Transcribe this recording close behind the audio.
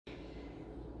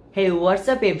Hey, what's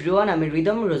up everyone? I'm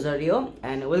Rhythm Rosario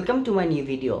and welcome to my new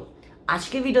video.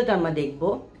 আজকের ভিডিওতে আমরা দেখব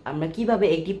আমরা কিভাবে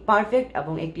একটি পারফেক্ট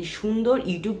এবং একটি সুন্দর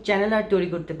ইউটিউব চ্যানেল আর তৈরি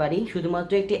করতে পারি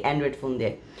শুধুমাত্র একটি অ্যান্ড্রয়েড ফোন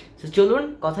দিয়ে। সো চলুন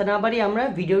কথা না বাড়িয়ে আমরা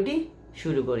ভিডিওটি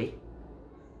শুরু করি।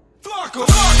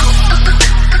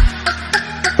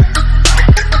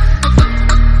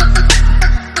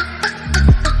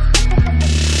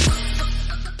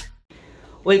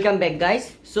 Welcome back guys.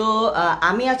 সো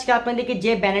আমি আজকে আপনাদেরকে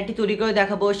যে ব্যানারটি তৈরি করে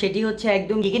দেখাবো সেটি হচ্ছে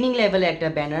একদম বিগিনিং লেভেলে একটা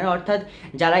ব্যানার, অর্থাৎ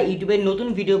যারা ইউটিউবে নতুন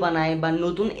ভিডিও বানায় বা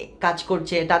নতুন কাজ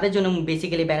করছে তাদের জন্য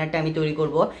বেসিক্যালি ব্যানারটা আমি তৈরি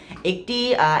করব। একটি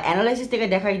অ্যানালাইসিস থেকে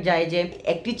দেখা যায় যে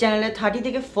একটি চ্যানেলে 30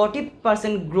 থেকে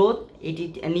 40% গ্রোথ এটি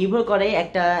নির্ভর করে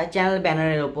একটা চ্যানেল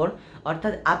ব্যানারের ওপর।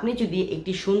 অর্থাৎ আপনি যদি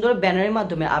একটি সুন্দর ব্যানারের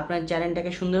মাধ্যমে আপনার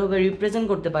চ্যানেলটাকে সুন্দরভাবে রিপ্রেজেন্ট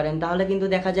করতে পারেন তাহলে কিন্তু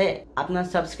দেখা যায় আপনার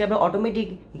সাবস্ক্রাইবার অটোমেটিক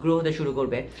গ্রো হতে শুরু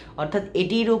করবে। অর্থাৎ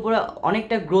এটির উপরে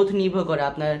অনেকটা গ্রোথ নির্ভর করে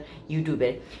আপনার ইউটিউবে।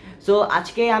 সো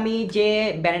আজকে আমি যে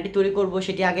ব্যানারটি তৈরি করব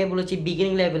সেটি আগে বলেছি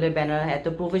বিগিনিং লেভেলের ব্যানার, এত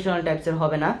প্রফেশনাল টাইপসের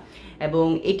হবে না। এবং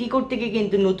এটি করতে গিয়ে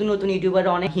কিন্তু নতুন নতুন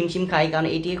ইউটিউবার অনেক হিমশিম খায়, কারণ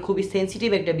এটি খুবই সেন্সিটিভ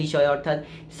একটা বিষয়। অর্থাৎ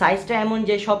সাইজটা এমন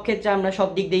যে সব ক্ষেত্রে আমরা সব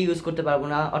দিক দিয়ে ইউজ করতে পারবো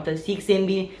না। অর্থাৎ 6 MB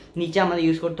নিচে আমাদের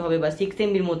ইউজ করতে হবে বা 6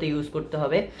 MBর মতো ইউজ করতে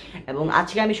হবে। এবং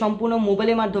আজকে আমি সম্পূর্ণ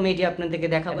মোবাইলের মাধ্যমে এটি আপনাদেরকে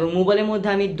দেখাবো। এবং মোবাইলের মধ্যে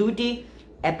আমি দুইটি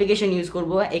অ্যাপ্লিকেশন ইউজ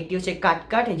করব। একটি হচ্ছে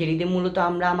কাট যেটিতে মূলত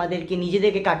আমরা আমাদেরকে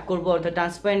নিজেদেরকে কাট করব, অর্থাৎ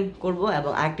ট্রান্সপারেন্ট করব।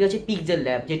 এবং আরেকটি হচ্ছে পিক্সেল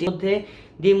ল্যাব, যেটির মধ্যে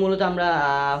দিয়ে মূলত আমরা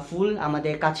ফুল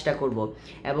আমাদের কাজটা করব।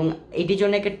 এবং এটির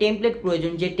জন্য একটা টেমপ্লেট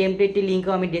প্রয়োজন, যে টেমপ্লেটটির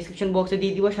লিঙ্কও আমি ডেসক্রিপশন বক্সে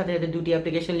দিয়ে দিব, সাথে সাথে দুটি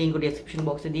অ্যাপ্লিকেশন লিঙ্কও ডেসক্রিপশন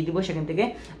বক্সে দিয়ে দিব, সেখান থেকে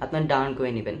আপনার ডাউনলোড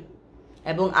করে নেবেন।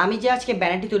 এবং আমি যে আজকে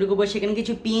ব্যানারটি তৈরি করবো সেখানে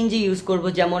কিছু পিএনজি ইউজ করব,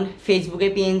 যেমন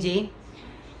ফেসবুকের পিএনজি,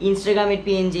 ইনস্টাগ্রামের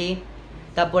পিএনজি,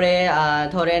 তারপরে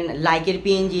ধরেন লাইকের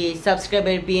পিএনজি,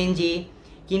 সাবস্ক্রাইবের পিএনজি,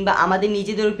 কিংবা আমাদের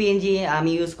নিজেদেরও পিএনজি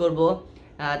আমি ইউজ করব।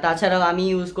 তাছাড়াও আমি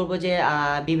ইউজ করব যে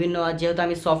বিভিন্ন, যেহেতু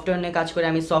আমি সফটওয়্যার নিয়ে কাজ করি,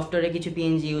 আমি সফটওয়্যারে কিছু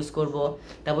পিএনজি ইউজ করব।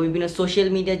 তারপর বিভিন্ন সোশ্যাল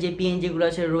মিডিয়ার যে পিএনজিগুলো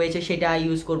রয়েছে সেটা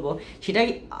ইউজ করব। সেটাই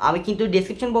আমি কিন্তু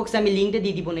ডেসক্রিপশন বক্সে আমি লিঙ্কটা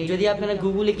দিয়ে দিব না। যদি আপনারা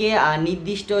গুগলে গিয়ে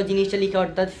নির্দিষ্ট জিনিসটা লিখে,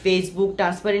 অর্থাৎ ফেসবুক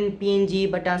ট্রান্সপারেন্ট পিএনজি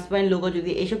বা ট্রান্সপারেন্ট লোগো,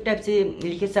 যদি এইসব টাইপসে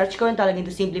লিখে সার্চ করেন তাহলে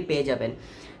কিন্তু সিম্পলি পেয়ে যাবেন।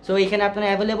 সো এখানে আপনার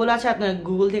অ্যাভেলেবল আছে, আপনার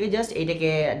গুগল থেকে জাস্ট এটাকে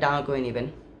ডাউনলোড করে নেবেন।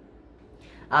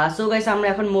 সো গাইস, আমরা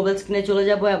এখন মোবাইল স্ক্রিনে চলে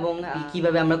যাব এবং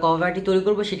কিভাবে আমরা কভারটি তৈরি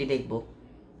করব সেটি দেখব।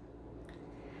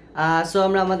 সো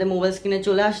আমরা আমাদের মোবাইল স্ক্রিনে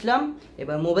চলে আসলাম।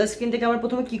 এবার মোবাইল স্ক্রিন থেকে আমরা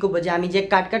প্রথমে কী করবো, যে আমি যে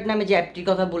কাট নামে যে অ্যাপটির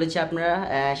কথা বলেছি আপনারা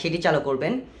সেটি চালু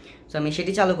করবেন। সো আমি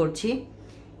সেটি চালু করছি।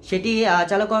 সেটি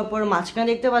চালু করার পর মাঝখানে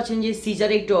দেখতে পাচ্ছেন যে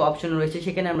সিজারে একটু অপশন রয়েছে,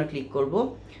 সেখানে আমরা ক্লিক করব।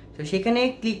 তো সেখানে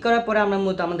ক্লিক করার পরে আমরা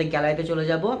মূলত আমাদের গ্যালারিতে চলে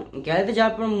যাব। গ্যালারিতে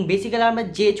যাওয়ার পর বেসিক্যালি আমরা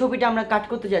যে ছবিটা আমরা কাট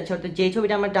করতে যাচ্ছি, অর্থাৎ যে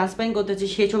ছবিটা আমরা ট্রান্সপারেন্ট করতে চাচ্ছি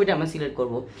সেই ছবিটা আমরা সিলেক্ট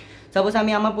করব। সাপোজ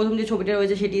আমি আমার প্রথম যে ছবিটা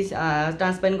রয়েছে সেটি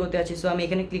ট্রান্সপারেন্ট করতে যাচ্ছি। সো আমি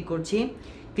এখানে ক্লিক করছি।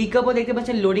 ক্লিক করার পর দেখতে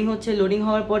পাচ্ছেন লোডিং হচ্ছে। লোডিং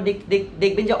হওয়ার পর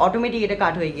দেখবেন যে অটোমেটিক এটা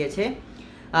কাট হয়ে গিয়েছে।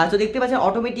 তো দেখতে পাচ্ছেন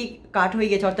অটোমেটিক কাট হয়ে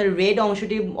গেছে, অর্থাৎ রেড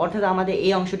অংশটি, অর্থাৎ আমাদের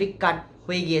এই অংশটি কাট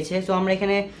হয়ে গিয়েছে। সো আমরা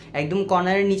এখানে একদম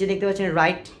কর্নারের নিচে দেখতে পাচ্ছেন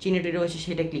রাইট চিহ্নটি রয়েছে,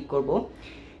 সেটা ক্লিক করব।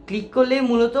 ক্লিক করলে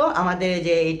মূলত আমাদের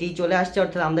যে এটি চলে আসছে,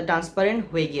 অর্থাৎ আমাদের ট্রান্সপারেন্ট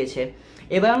হয়ে গিয়েছে।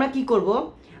 এবার আমরা কি করব,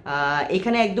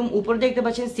 এখানে একদম উপরে দেখতে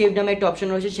পাচ্ছেন সেভ নামে একটা অপশন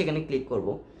রয়েছে, সেখানে ক্লিক করব।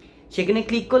 সেখানে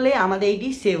ক্লিক করলে আমাদের এটি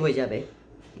সেভ হয়ে যাবে।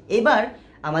 এবার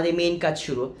আমাদের মেইন কাজ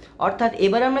শুরু, অর্থাৎ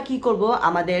এবার আমরা কি করব,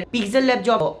 আমাদের পিক্সেল ল্যাব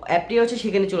যে অ্যাপটি রয়েছে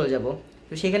সেখানে চলে যাব।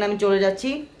 তো সেখানে আমি চলে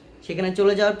যাচ্ছি। সেখানে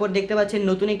চলে যাওয়ার পর দেখতে পাচ্ছেন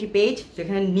নতুন একটি পেজ,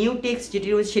 সেখানে নিউ টেক্সট যেটি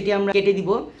রয়েছে সেটি আমরা কেটে দিব।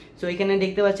 সো এখানে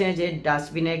দেখতে পাচ্ছেন যে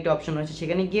ডাস্টবিনের একটা অপশন রয়েছে,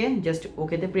 সেখানে গিয়ে জাস্ট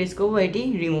ওকেতে প্রেস করবো, এটি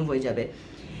রিমুভ হয়ে যাবে।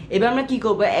 এবার আমরা কি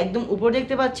করব, একদম উপরে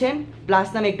দেখতে পাচ্ছেন প্লাস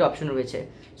নামে একটা অপশন রয়েছে।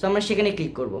 সো আমরা সেখানে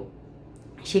ক্লিক করব।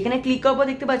 সেখানে ক্লিক করার পর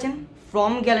দেখতে পাচ্ছেন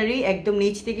ফ্রম গ্যালারি, একদম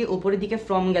নিচ থেকে উপরের দিকে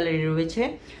ফ্রম গ্যালারি রয়েছে,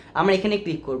 আমরা এখানে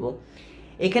ক্লিক করব।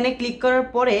 এখানে ক্লিক করার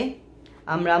পরে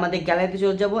আমরা আমাদের গ্যালারিতে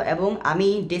চলে যাব এবং আমি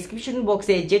ডেসক্রিপশন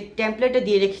বক্সে যে টেমপ্লেটটা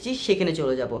দিয়ে রেখেছি সেখানে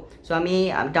চলে যাব। সো আমি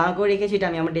ডাউনলোড করে রেখেছি, এটা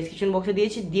আমি আমার ডেসক্রিপশন বক্সে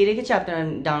দিয়ে রেখেছি, আপনারা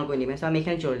ডাউনলোড করে নেবেন। সো আমি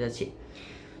এখানে চলে যাচ্ছি।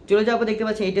 চলে যাওয়ার পর দেখতে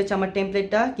পাচ্ছেন এটা হচ্ছে আমার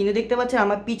টেমপ্লেটটা, কিন্তু দেখতে পাচ্ছেন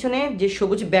আমার পিছনে যে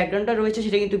সবুজ ব্যাকগ্রাউন্ডটা রয়েছে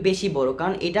সেটা কিন্তু বেশি বড়,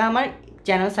 কারণ এটা আমার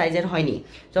চ্যানেল সাইজের হয়নি।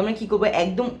 তো আমরা কী করবো,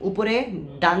 একদম উপরে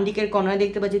ডান দিকের কর্নারে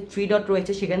দেখতে পাচ্ছি 3 ডট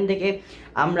রয়েছে, সেখান থেকে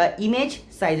আমরা ইমেজ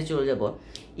সাইজে চলে যাব।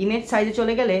 ইমেজ সাইজে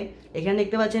চলে গেলে এখানে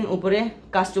দেখতে পাচ্ছেন উপরে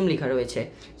কাস্টম লেখা রয়েছে।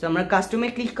 সো আমরা কাস্টমে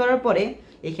ক্লিক করার পরে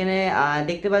এখানে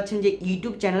দেখতে পাচ্ছেন যে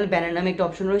ইউটিউব চ্যানেল ব্যানার নামে একটা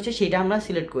অপশন রয়েছে, সেটা আমরা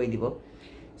সিলেক্ট করে দিব।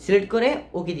 সিলেক্ট করে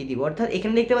ওকে দিয়ে দিব। অর্থাৎ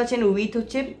এখানে দেখতে পাচ্ছেন উইথ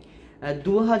হচ্ছে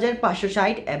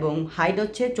 2560 এবং হাইট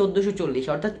হচ্ছে 1440,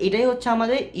 অর্থাৎ এটাই হচ্ছে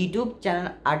আমাদের ইউটিউব চ্যানেল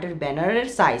আর্টের ব্যানারের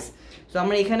সাইজ। সো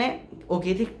আমরা এখানে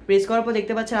ওকে প্রেস করার পর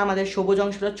দেখতে পাচ্ছেন আমাদের সবুজ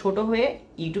অংশটা ছোট হয়ে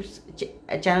ইউটিউব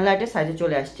চ্যানেল আর্টের সাইজে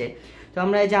চলে আসছে। তো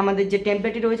আমরা যে আমাদের যে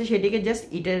টেমপ্লেটটি রয়েছে সেটিকে জাস্ট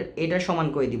এটার সমান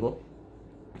করে দিব।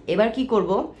 এবার কি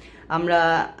করব, আমরা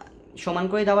সমান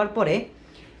করে দেওয়ার পরে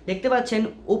দেখতে পাচ্ছেন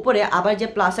উপরে আবার যে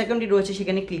প্লাস আইকনটি রয়েছে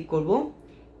সেখানে ক্লিক করব।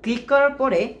 ক্লিক করার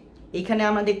পরে এখানে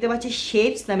আমরা দেখতে পাচ্ছি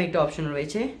শেপস নামে একটা অপশন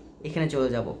রয়েছে, এখানে চলে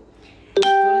যাব।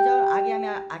 চলে যাওয়ার আগে আমি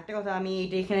একটা কথা আমি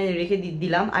এটা এখানে রেখে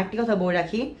দিলাম, আরেকটি কথা বলে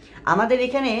রাখি, আমাদের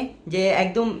এখানে যে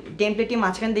একদম টেমপ্লেটটি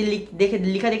মাঝখান দিয়ে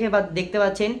লেখা দেখতে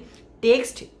পাচ্ছেন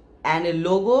text and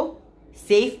logo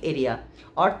safe area,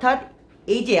 অর্থাৎ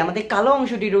এই যে আমাদের কালো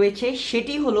অংশটি রয়েছে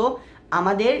সেটি হলো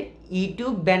আমাদের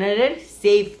ইউটিউব ব্যানারের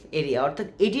সেফ এরিয়া, অর্থাৎ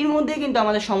এটির মধ্যে কিন্তু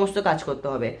আমাদের সমস্ত কাজ করতে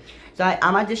হবে। তো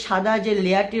আমার যে সাদা যে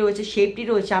লেয়ারটি রয়েছে, শেপটি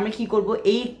রয়েছে, আমরা কি করব,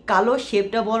 এই কালো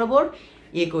শেপটা বরাবর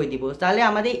করে দিব, তাহলে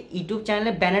আমাদের ইউটিউব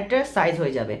চ্যানেলের ব্যানারটার সাইজ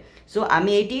হয়ে যাবে। সো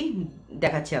আমি এটি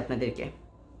দেখাচ্ছি আপনাদেরকে।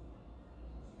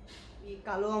 এই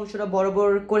কালো অংশটা বরাবর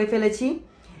করে ফেলেছি।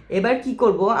 এবার কি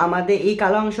করব, আমাদের এই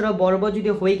কালো অংশটা বরাবর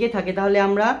যদি হয়ে গিয়ে থাকে তাহলে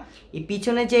আমরা এই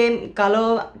পিছনে যে কালো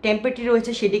টেমপ্লেটটি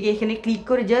রয়েছে সেটিকে এখানে ক্লিক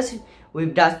করে জাস্ট ওই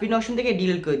ডাস্টবিন অপশন থেকে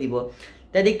ডিলিট করে দিব।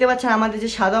 তাই দেখতে পাচ্ছেন আমাদের যে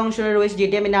সাদা অংশটা রয়েছে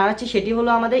যেটি আমি নাড়াচ্ছি সেটি হলো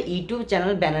আমাদের ইউটিউব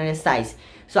চ্যানেল ব্যানারের সাইজ।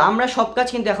 সো আমরা সব কাজ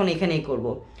কিন্তু এখন এখানেই করব।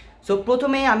 সো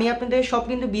প্রথমে আমি আপনাদের সব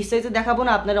কিন্তু বিস্তারিত দেখাবো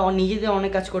না, আপনারা নিজেদের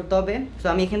অনেক কাজ করতে হবে। সো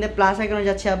আমি এখান থেকে প্লাস আইকনে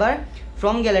যাচ্ছি আবার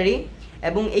ফ্রম গ্যালারি,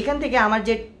 এবং এখান থেকে আমার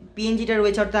যে পিএনজিটা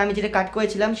রয়েছে অর্থাৎ আমি যেটা কাট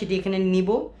করেছিলাম সেটি এখানে নিব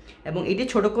এবং এটি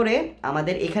ছোট করে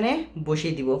আমাদের এখানে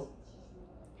বসিয়ে দিব।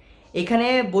 এখানে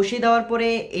বসিয়ে দেওয়ার পরে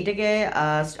এটাকে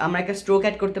আমরা একটা স্ট্রোক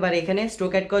অ্যাড করতে পারি। এখানে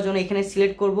স্ট্রোক অ্যাড করার জন্য এখানে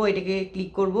সিলেক্ট করব, এটাকে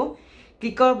ক্লিক করব।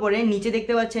 ক্লিক করার পরে নিচে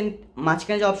দেখতে পাচ্ছেন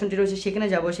মাঝখানে যে অপশনটি রয়েছে সেখানে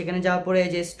যাব, সেখানে যাওয়ার পরে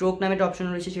যে স্ট্রোক নামে একটা অপশন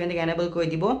রয়েছে সেখান থেকে এনেবল করে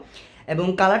দিব এবং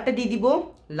কালারটা দিয়ে দিব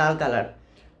লাল কালার।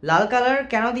 লাল কালার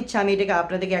কেন দিচ্ছে আমি এটাকে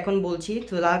আপনাদেরকে এখন বলছি।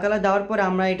 তো লাল কালার দেওয়ার পরে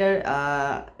আমরা এটার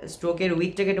স্ট্রোকের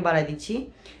উইথটাকে একটু বাড়াই দিচ্ছি।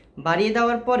 বাড়িয়ে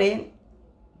দেওয়ার পরে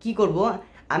কি করব,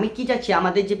 আমি কি চাচ্ছি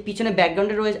আমাদের যে পিছনে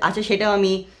ব্যাকগ্রাউন্ডে রয়েছে আছে সেটাও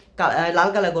আমি লাল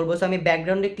কালার করবো। সো আমি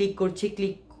ব্যাকগ্রাউন্ডে ক্লিক করছি,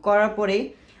 ক্লিক করার পরে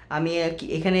আমি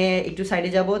এখানে একটু সাইডে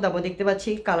যাব, তারপর দেখতে পাচ্ছি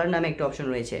কালার নামে একটা অপশন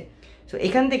রয়েছে। সো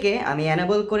এখান থেকে আমি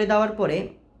অ্যানেবল করে দেওয়ার পরে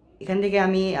এখান থেকে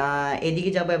আমি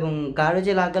এদিকে যাব এবং গাঢ়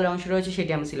যে লাল কালার অংশ রয়েছে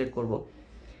সেটি আমি সিলেক্ট করব।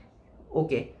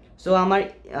 ওকে, সো আমার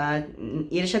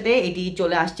এর সাথে এটি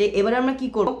চলে আসছে। এবার আমরা কি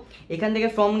করব, এখান থেকে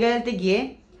ফ্রম গ্যালারিতে গিয়ে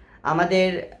আমাদের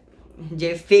যে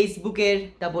ফেসবুকের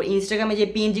তারপর ইনস্টাগ্রামে যে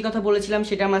পিএনজি কথা বলেছিলাম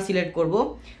সেটা আমরা সিলেক্ট করব।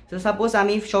 তো সাপোজ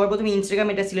আমি সবার প্রথমে ইনস্টাগ্রাম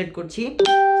এটা সিলেক্ট করছি।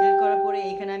 সিলেক্ট করার পরে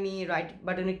এখানে আমি রাইট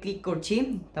বাটনে ক্লিক করছি,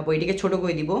 তারপর এটিকে ছোট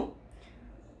করে দিব।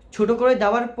 ছোট করে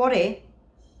দেওয়ার পরে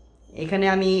এখানে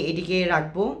আমি এটিকে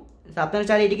রাখবো। আপনারা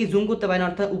চাইলে এটিকে জুম করতে পারেন,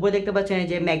 অর্থাৎ উপরে দেখতে পাচ্ছেন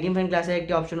যে ম্যাগনিফাইং গ্লাসের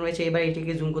একটি অপশন রয়েছে, এবার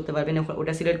এটিকে জুম করতে পারবেন,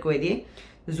 ওটা সিলেক্ট করে দিয়ে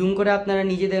জুম করে আপনারা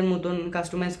নিজেদের মতন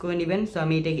কাস্টমাইজ করে নেবেন। সো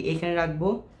আমি এটাকে এখানে রাখবো।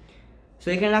 সো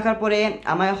এখানে রাখার পরে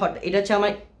আমার এটা হচ্ছে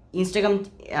আমার ইনস্টাগ্রাম,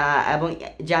 এবং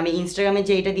যে আমি ইনস্টাগ্রামে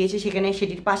যে এটা দিয়েছি সেখানে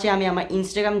সেটির পাশে আমি আমার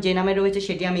ইনস্টাগ্রাম যে নামে রয়েছে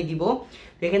সেটি আমি দিব।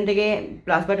 তো এখান থেকে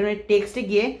প্লাস বাটনের টেক্সটে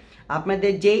গিয়ে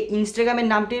আপনাদের যে ইনস্টাগ্রামের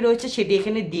নামটি রয়েছে সেটি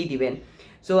এখানে দিয়ে দিবেন।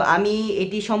 সো আমি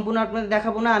এটি সম্পূর্ণ আপনাদের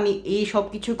দেখাবো না, আমি এই সব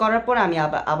কিছু করার পর আমি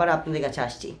আবার আপনাদের কাছে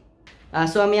আসছি।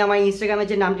 সো আমি আমার ইনস্টাগ্রামের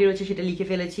যে নামটি রয়েছে সেটা লিখে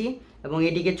ফেলেছি এবং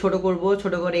এটিকে ছোট করব,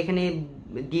 ছোট করে এখানে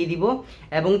দিয়ে দিব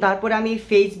এবং তারপরে আমি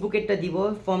ফেসবুকেরটা দিব।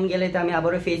 ফর্ম গেলেতে আমি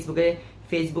আবারও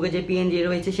ফেসবুকে যে পিএনজি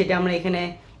রয়েছে সেটা আমরা এখানে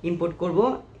ইম্পোর্ট করব।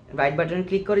 রাইট বাটন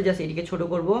ক্লিক করে জাস্ট এটিকে ছোট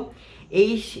করব।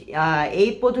 এই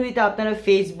পদ্ধতিতে আপনারা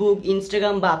ফেসবুক,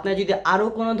 ইনস্টাগ্রাম বা আপনার যদি আরও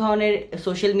কোনো ধরনের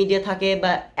সোশ্যাল মিডিয়া থাকে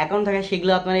বা অ্যাকাউন্ট থাকে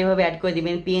সেগুলো আপনারা এইভাবে অ্যাড করে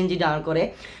দিবেন পিএনজি ডাউনলোড করে।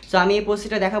 সো আমি এই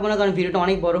প্রসেসটা দেখাবো না কারণ ভিডিওটা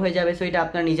অনেক বড় হয়ে যাবে, সো এটা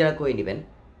আপনারা নিজেরা করে নেবেন।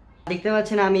 দেখতে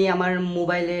পাচ্ছেন আমি আমার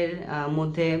মোবাইলের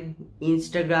মধ্যে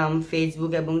ইনস্টাগ্রাম,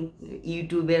 ফেসবুক এবং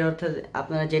ইউটিউবের অর্থাৎ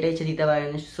আপনারা যেটা ইচ্ছে দিতে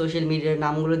পারেন সোশ্যাল মিডিয়ার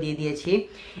নামগুলো দিয়ে দিয়েছি।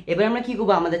 এবার আমরা কি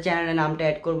করবো, আমাদের চ্যানেলের নামটা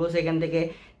অ্যাড করবো। সেখান থেকে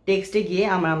টেক্সটে গিয়ে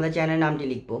আমরা আমাদের চ্যানেলের নামটি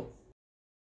লিখবো।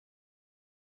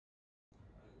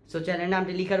 সো চ্যানেলের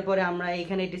নামটি লেখার পরে আমরা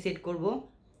এখানে এটি সেট করব।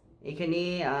 এখানে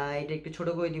এটা একটু ছোট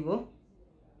করে দিব।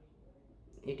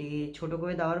 এটি ছোট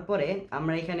করে দেওয়ার পরে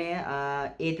আমরা এখানে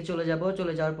এতে চলে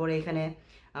যাওয়ার পরে এখানে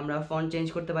আমরা ফন্ট চেঞ্জ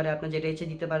করতে পারি, আপনার যেটা ইচ্ছে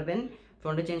দিতে পারবেন।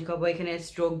 ফন্টে চেঞ্জ করবো, এখানে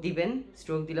স্ট্রোক দিবেন,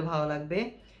 স্ট্রোক দিলে ভালো লাগবে।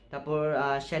 তারপর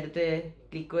শ্যাডোতে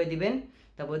ক্লিক করে দিবেন।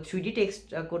 তারপর 3D টেক্সট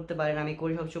করতে পারেন, আমি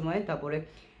করি সবসময়। তারপরে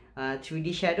 3D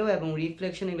শ্যাডো এবং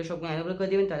রিফ্লেকশন এগুলো সব অ্যানেবল করে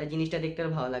দেবেন, তাহলে জিনিসটা দেখতে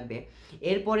ভালো লাগবে।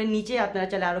 এরপরে নিচে আপনারা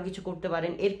চাইলে আরও কিছু করতে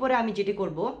পারেন। এরপরে আমি যেটি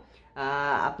করব,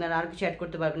 আপনারা আর কিছু অ্যাড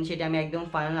করতে পারবেন, সেটা আমি একদম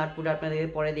ফাইনাল আউটপুট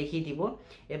আপনাদের পরে দেখিয়ে দিব।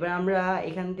 এবার আমরা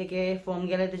এখান থেকে ফর্ম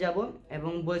গ্যালারিতে যাব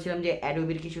এবং বলছিলাম যে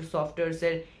অ্যাডোবির কিছু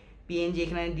সফটওয়্যারসের পিএনজি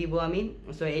এখানে দিব আমি।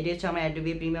 সো এটি হচ্ছে আমার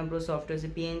অ্যাডোবি প্রিমিয়াম প্রো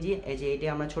সফটওয়্যারসের পিএনজি। এই যে এটি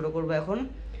আমরা ছোট করব, এখন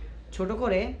ছোট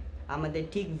করে আমাদের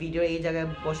ঠিক ভিডিও এই জায়গায়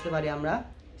বসতে পারি আমরা।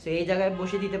 সো এই জায়গায়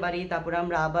বসে দিতে পারি। তারপরে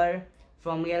আমরা আবার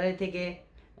ফর্ম গ্যালারি থেকে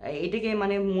এটাকে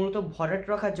মানে মূলত ভরাট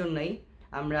রাখার জন্যই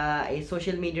আমরা এই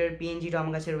সোশ্যাল মিডিয়ার পিএনজিটা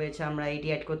আমার কাছে রয়েছে, আমরা এটি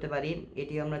অ্যাড করতে পারি।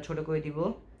 এটি আমরা ছোট করে দিব।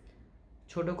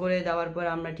 ছোট করে দেওয়ার পর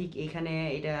আমরা ঠিক এখানে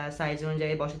এটা সাইজ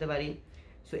অনুযায়ী বসাতে পারি।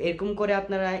 সো এরকম করে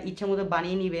আপনারা ইচ্ছা মতো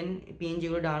বানিয়ে নেবেন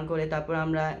পিএনজিগুলো ডাউন করে। তারপর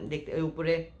আমরা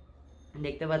উপরে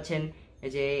দেখতে পাচ্ছেন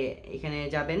যে এখানে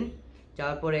যাবেন,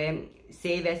 যাওয়ার পরে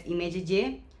সেভ অ্যাজ ইমেজে যে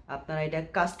আপনারা এটা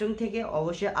কাস্টম থেকে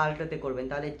অবশ্যই আল্ট্রাতে করবেন,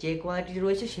 তাহলে যে কোয়ালিটি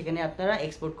রয়েছে সেখানে আপনারা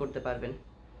এক্সপোর্ট করতে পারবেন।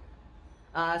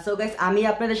 সো গাইস, আমি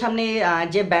আপনাদের সামনে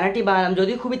যে ব্যানারটি বানালাম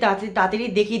যদিও খুবই তাড়াতাড়ি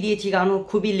দেখিয়ে দিয়েছি, কারণ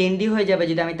খুবই লেন্দি হয়ে যাবে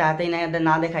যদি আমি তাড়াতাড়ি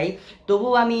না দেখাই।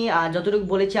 তবুও আমি যতটুকু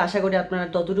বলেছি আশা করি আপনারা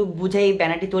ততটুকু বুঝেই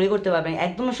ব্যানারটি তৈরি করতে পারবেন।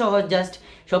 একদম সহজ, জাস্ট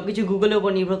সব কিছু গুগলের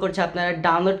উপর নির্ভর করছে। আপনারা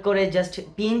ডাউনলোড করে জাস্ট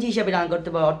পিএনজি হিসাবে ডাউনলোড করতে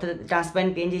পারেন, অর্থাৎ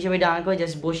ট্রান্সপারেন্ট পিএনজি হিসাবে ডাউনলোড করে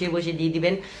জাস্ট বসিয়ে দিয়ে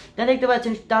দিবেন। তাহলে দেখতে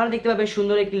পাচ্ছেন, তাহলে দেখতে পাবেন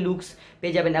সুন্দর একটি লুকস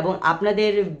পেয়ে যাবেন। এবং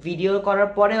আপনাদের ভিডিও করার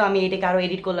পরেও আমি এটাকে আরও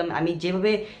এডিট করলাম, আমি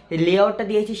যেভাবে লেআউটটা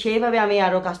দিয়েছি সেইভাবে আমি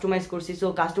আরও কাস্টমাইজ করছি। সো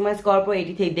কাস্টমাইজ করার পর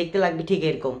এটি থেকে দেখতে লাগবে ঠিক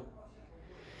এরকম,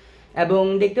 এবং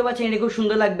দেখতে পাচ্ছেন এটা খুব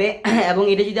সুন্দর লাগবে। এবং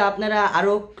এটা যদি আপনারা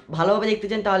আরও ভালোভাবে দেখতে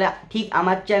চান তাহলে ঠিক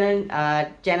আমার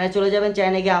চ্যানেল চলে যাবেন,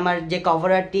 চ্যানেলে গিয়ে আমার যে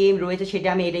কভার আর্টটি রয়েছে সেটা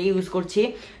আমি এটাই ইউজ করছি।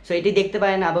 সো এটি দেখতে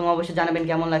পারেন এবং অবশ্যই জানাবেন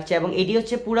কেমন লাগছে। এবং এটি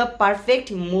হচ্ছে পুরো পারফেক্ট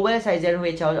মোবাইল সাইজের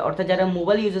হয়েছে, অর্থাৎ যারা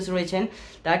মোবাইল ইউজার্স রয়েছেন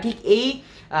তারা ঠিক এই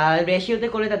রেশিওতে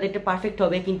করে তাদের একটা পারফেক্ট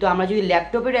হবে। কিন্তু আমরা যদি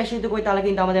ল্যাপটপের রেশিওতে করি তাহলে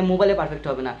কিন্তু আমাদের মোবাইলে পারফেক্ট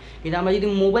হবে না। কিন্তু আমরা যদি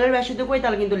মোবাইলের রেশিওতে করি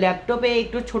তাহলে কিন্তু ল্যাপটপে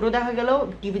একটু ছোটো দেখা গেলেও,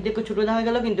 টিভিতে একটু ছোটো দেখা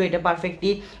গেলেও কিন্তু এটা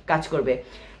পারফেক্টলি কাজ করবে।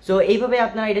 সো এইভাবে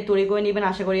আপনারা এটা তৈরি করে নেবেন।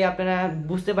 আশা করি আপনারা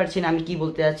বুঝতে পারছেন আমি কি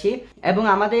বলতে চাচ্ছি। এবং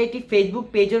আমাদের একটি ফেসবুক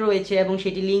পেজও রয়েছে এবং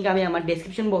সেটি লিঙ্ক আমি আমার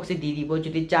ডেসক্রিপশন বক্সে দিয়ে দিব,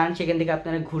 যদি চান সেখান থেকে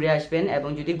আপনারা ঘুরে আসবেন। এবং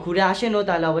যদি ঘুরে আসেনও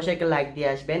তাহলে অবশ্যই একটা লাইক দিয়ে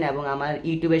আসবেন। এবং আমার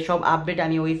ইউটিউবের সব আপডেট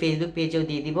আমি ওই ফেসবুক পেজেও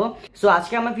দিয়ে দিব। সো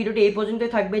আজকে আমার ভিডিওটি এই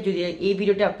পর্যন্তই থাকবে। যদি এই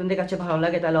ভিডিওটি আপনাদের কাছে ভালো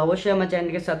লাগে তাহলে অবশ্যই আমার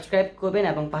চ্যানেলকে সাবস্ক্রাইব করবেন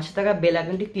এবং পাশে থাকা বেল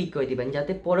আইকনটি ক্লিক করে দিবেন,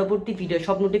 যাতে পরবর্তী ভিডিও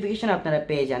সব নোটিফিকেশন আপনারা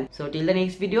পেয়ে যান। So till the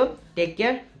next video, take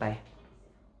care, by.